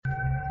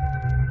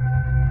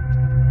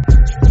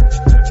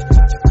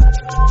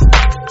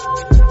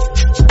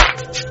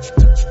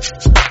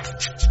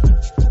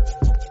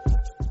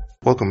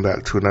welcome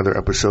back to another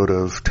episode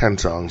of 10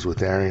 Songs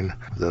with Aaron,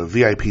 the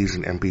VIPs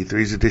and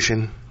MP3s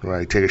edition, where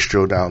I take a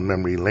stroll down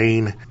memory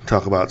lane,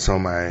 talk about some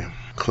of my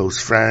close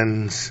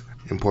friends,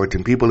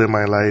 important people in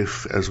my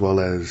life, as well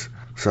as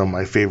some of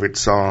my favorite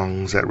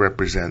songs that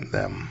represent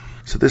them.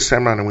 So this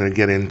time around I'm going to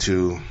get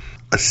into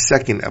a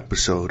second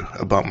episode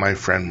about my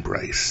friend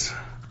Bryce.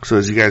 So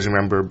as you guys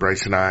remember,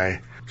 Bryce and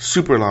I,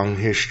 super long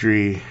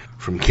history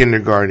from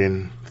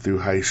kindergarten through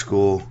high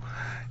school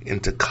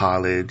into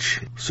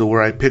college. So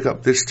where I pick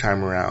up this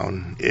time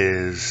around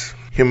is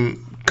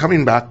him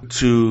coming back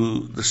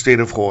to the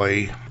state of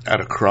Hawaii at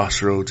a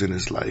crossroads in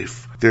his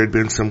life. There had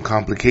been some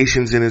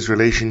complications in his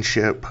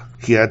relationship.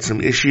 He had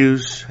some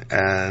issues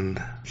and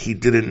he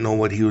didn't know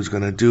what he was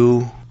going to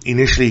do.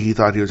 Initially, he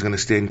thought he was going to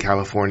stay in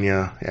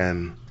California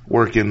and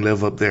work and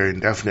live up there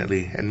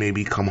indefinitely and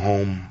maybe come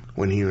home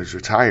when he was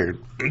retired.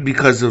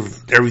 Because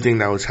of everything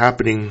that was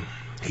happening,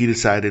 he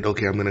decided,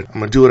 okay, I'm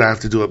gonna do what I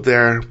have to do up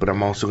there, but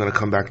I'm also gonna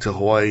come back to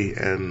Hawaii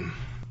and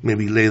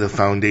maybe lay the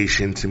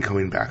foundation to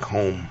coming back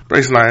home.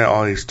 Bryce and I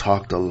always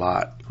talked a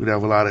lot. We'd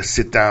have a lot of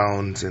sit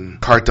downs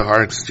and heart to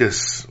hearts,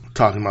 just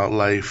talking about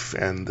life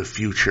and the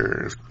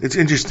future. It's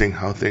interesting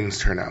how things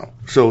turn out.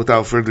 So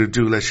without further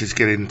ado, let's just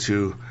get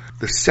into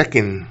the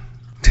second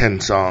 10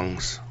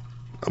 songs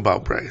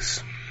about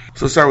Bryce.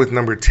 So start with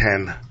number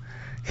 10,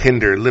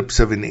 Hinder, Lips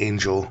of an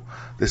Angel.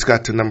 This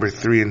got to number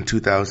 3 in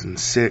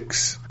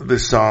 2006.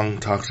 This song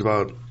talks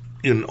about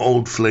an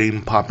old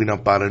flame popping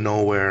up out of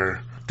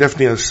nowhere.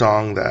 Definitely a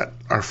song that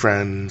our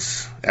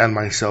friends and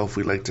myself,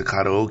 we like to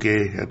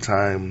karaoke at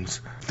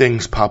times.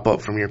 Things pop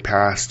up from your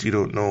past. You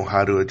don't know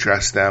how to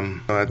address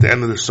them. At the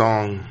end of the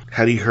song,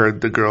 had he heard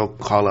the girl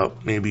call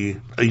up maybe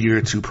a year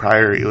or two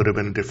prior, it would have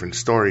been a different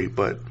story.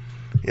 But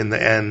in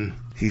the end,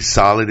 he's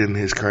solid in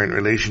his current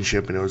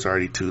relationship and it was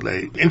already too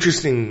late.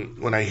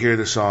 Interesting when I hear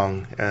the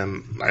song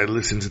and I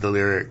listen to the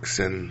lyrics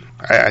and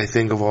I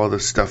think of all the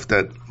stuff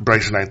that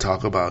Bryce and I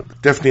talk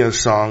about. Definitely a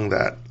song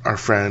that our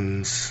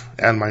friends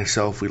and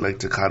myself, we like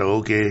to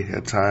karaoke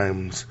at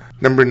times.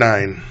 Number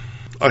 9,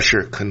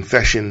 Usher,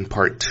 Confession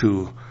Part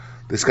 2.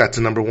 This got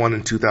to number 1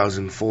 in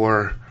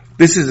 2004.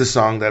 This is the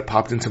song that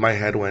popped into my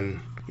head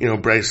when,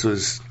 Bryce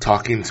was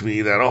talking to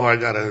me that, I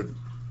gotta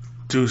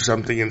do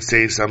something and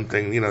say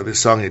something.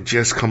 This song had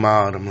just come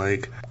out. I'm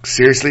like,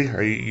 seriously?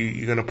 Are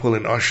you gonna pull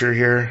an Usher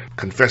here?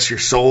 Confess your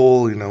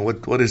soul?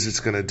 What is this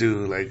gonna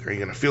do? Like, are you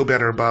gonna feel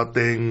better about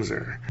things?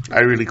 Or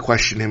I really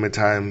question him at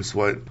times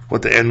what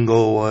the end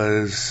goal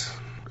was.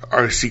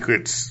 Are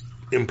secrets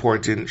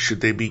important?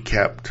 Should they be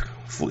kept?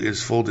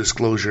 Is full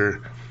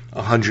disclosure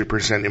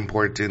 100%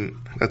 important?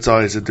 That's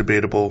always a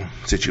debatable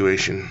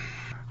situation.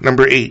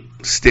 Number 8,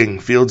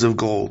 Sting, Fields of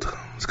Gold.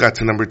 It's got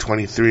to number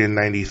 23 in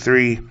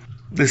 93.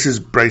 This is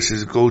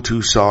Bryce's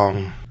go-to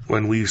song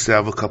when we used to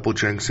have a couple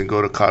drinks and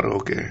go to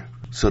karaoke.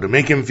 So to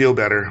make him feel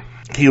better,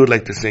 he would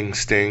like to sing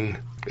Sting.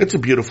 It's a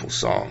beautiful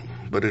song,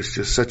 but it's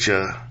just such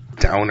a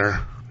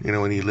downer,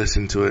 when you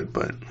listen to it.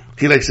 But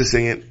he likes to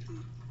sing it.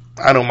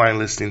 I don't mind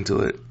listening to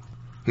it.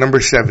 Number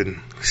 7,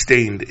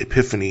 Stained,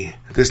 Epiphany.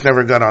 This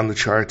never got on the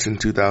charts in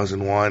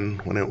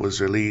 2001 when it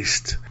was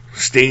released.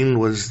 Stained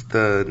was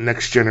the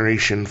next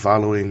generation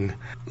following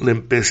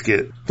Limp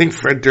Bizkit. I think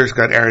Fred Durst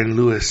got Aaron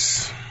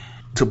Lewis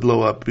to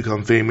blow up,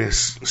 become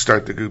famous,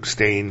 start the group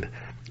Stained.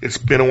 It's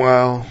been a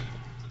while.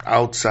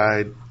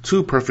 Outside,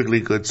 2 perfectly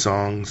good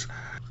songs.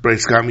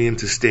 Bryce got me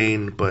into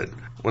Stained, but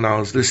when I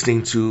was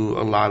listening to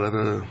a lot of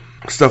the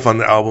stuff on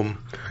the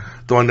album,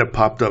 the one that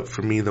popped up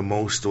for me the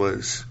most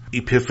was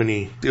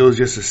Epiphany. It was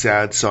just a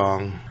sad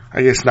song.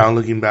 I guess now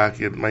looking back,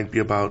 it might be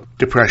about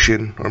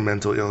depression or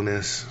mental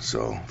illness,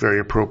 so very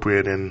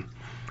appropriate in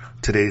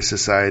today's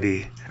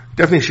society.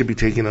 Definitely should be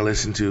taken a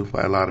listen to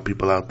by a lot of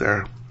people out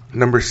there.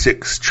 Number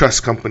 6,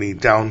 Trust Company,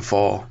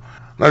 Downfall.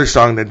 Another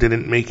song that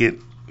didn't make it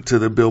to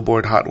the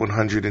Billboard Hot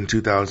 100 in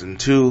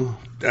 2002.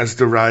 As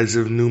the rise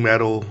of nu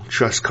metal,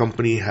 Trust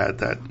Company had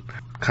that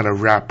kind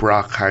of rap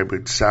rock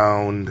hybrid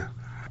sound.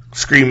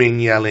 Screaming,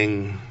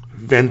 yelling,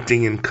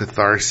 venting and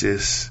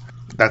catharsis.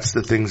 That's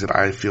the things that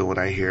I feel when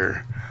I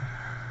hear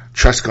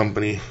Trust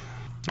Company,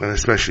 and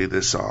especially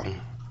this song.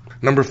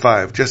 Number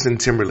 5, Justin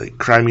Timberlake,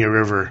 Cry Me a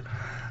River.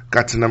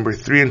 Got to number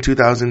 3 in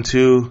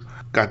 2002.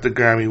 Got the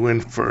Grammy win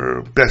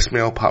for Best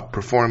Male Pop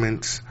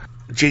Performance.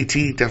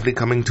 JT definitely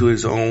coming to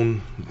his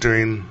own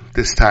during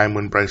this time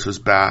when Bryce was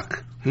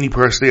back. Me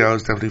personally, I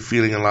was definitely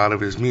feeling a lot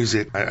of his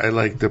music. I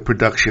like the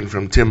production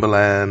from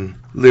Timbaland.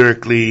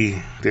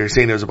 Lyrically, they were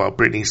saying it was about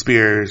Britney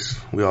Spears.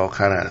 We all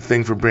kind of had a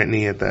thing for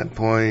Britney at that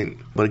point.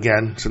 But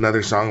again, it's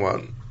another song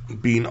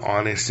about being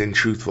honest and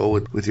truthful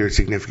with your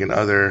significant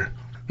other.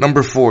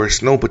 Number 4,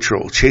 Snow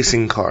Patrol,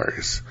 Chasing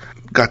Cars.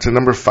 Got to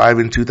number 5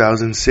 in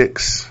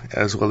 2006,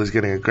 as well as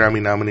getting a Grammy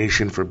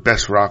nomination for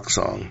Best Rock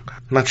Song.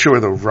 I'm not sure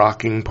where the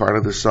rocking part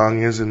of the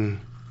song is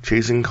in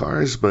Chasing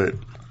Cars, but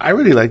I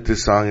really like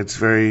this song. It's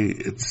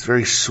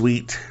very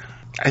sweet.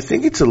 I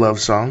think it's a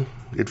love song.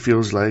 It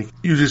feels like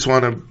you just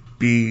want to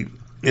be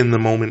in the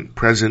moment,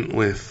 present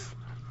with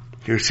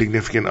your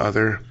significant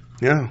other.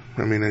 yeah,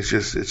 I mean, it's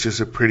just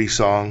a pretty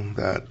song.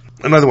 That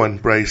another one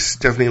Bryce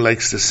definitely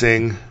likes to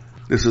sing.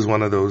 This is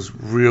one of those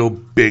real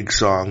big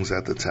songs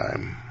at the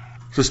time.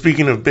 So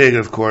speaking of big,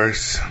 of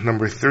course,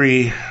 number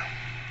 3,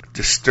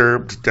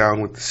 Disturbed,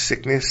 Down with the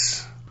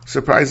Sickness.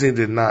 Surprisingly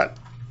did not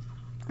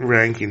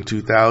rank in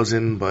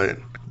 2000, but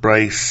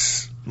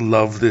Bryce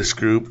loved this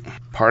group.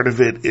 Part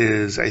of it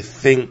is, I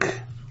think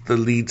the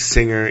lead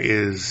singer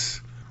is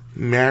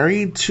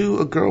married to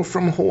a girl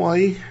from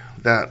Hawaii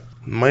that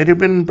might have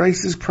been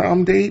Bryce's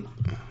prom date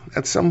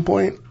at some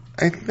point,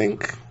 I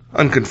think.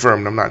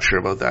 Unconfirmed, I'm not sure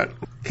about that.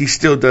 He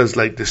still does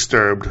like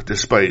Disturbed,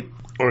 despite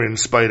or in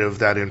spite of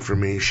that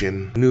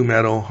information. Nu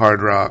metal,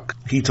 hard rock.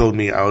 He told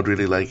me I would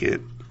really like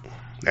it.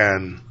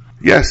 And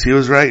yes, he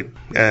was right.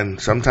 And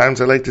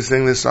sometimes I like to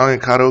sing this song in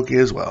karaoke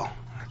as well.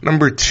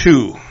 Number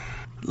 2,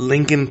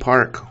 Linkin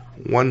Park,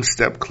 One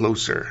Step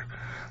Closer.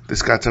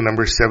 This got to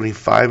number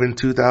 75 in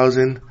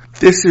 2000.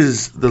 This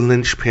is the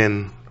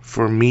linchpin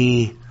for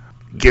me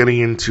getting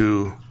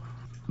into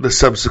the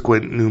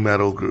subsequent nu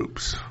metal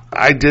groups.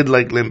 I did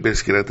like Limp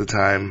Bizkit at the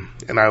time,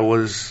 and I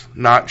was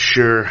not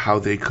sure how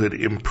they could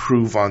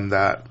improve on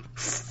that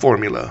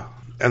formula.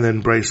 And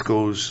then Bryce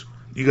goes,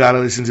 you gotta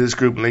listen to this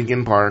group,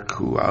 Linkin Park,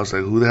 who I was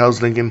like, who the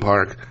hell's Linkin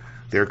Park?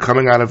 They're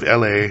coming out of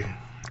LA.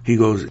 He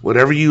goes,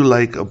 whatever you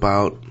like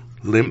about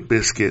Limp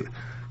Bizkit,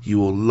 you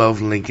will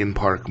love Linkin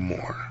Park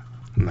more.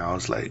 And I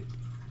was like,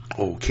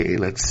 okay,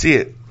 let's see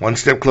it. One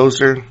Step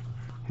Closer,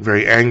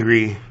 very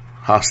angry,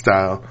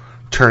 hostile,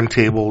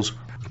 turntables,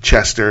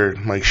 Chester,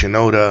 Mike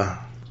Shinoda,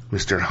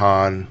 Mr.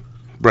 Hahn.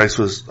 Bryce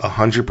was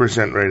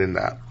 100% right in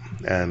that.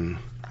 And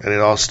it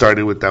all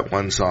started with that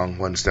one song,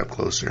 One Step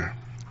Closer.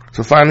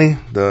 So finally,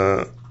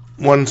 the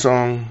one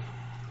song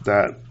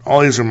that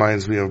always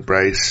reminds me of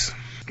Bryce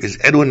is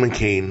Edwin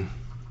McCain,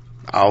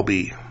 I'll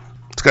Be.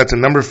 It's got to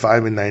number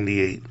 5 in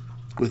 98.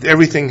 With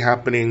everything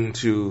happening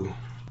to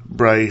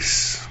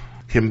Bryce,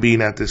 him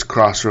being at this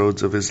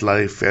crossroads of his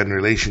life and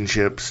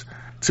relationships,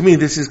 to me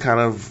this is kind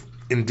of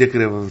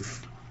indicative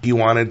of he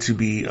wanted to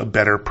be a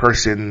better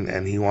person,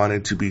 and he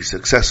wanted to be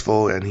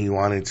successful, and he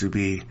wanted to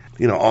be,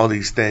 all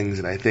these things.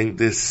 And I think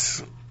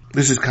this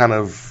is kind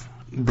of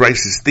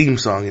Bryce's theme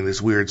song in this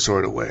weird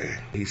sort of way.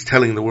 He's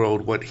telling the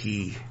world what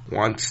he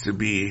wants to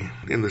be.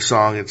 In the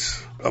song,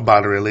 it's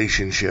about a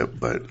relationship,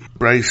 but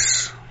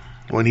Bryce,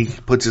 when he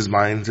puts his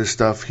mind to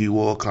stuff, he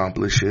will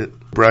accomplish it.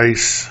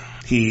 Bryce,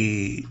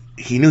 he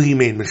knew he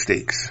made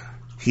mistakes.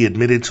 He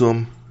admitted to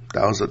them.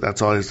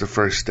 That's always the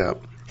first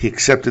step. He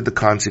accepted the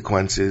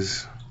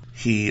consequences.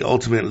 He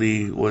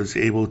ultimately was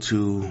able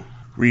to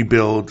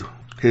rebuild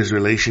his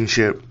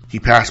relationship. He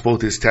passed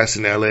both his tests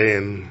in LA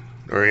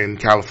or in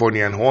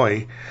California and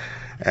Hawaii.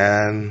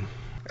 And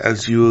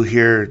as you will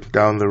hear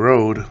down the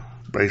road,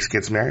 Bryce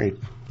gets married.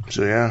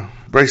 So yeah,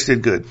 Bryce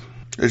did good.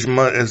 As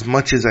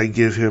much as I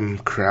give him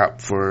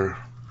crap for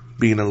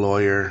being a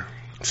lawyer,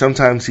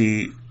 sometimes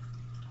he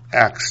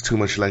acts too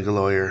much like a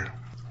lawyer.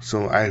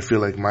 So I feel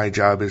like my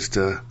job is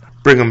to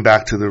bring him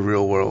back to the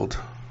real world.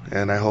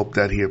 And I hope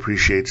that he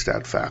appreciates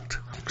that fact.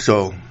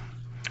 So,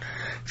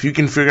 if you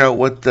can figure out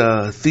what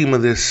the theme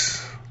of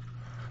this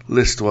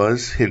list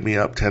was, hit me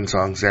up,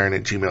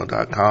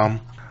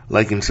 10songsaren@gmail.com.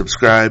 Like and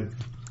subscribe,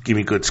 give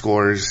me good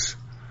scores,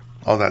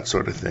 all that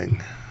sort of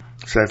thing.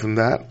 Aside from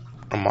that,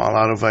 I'm all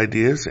out of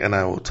ideas, and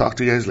I will talk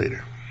to you guys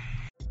later.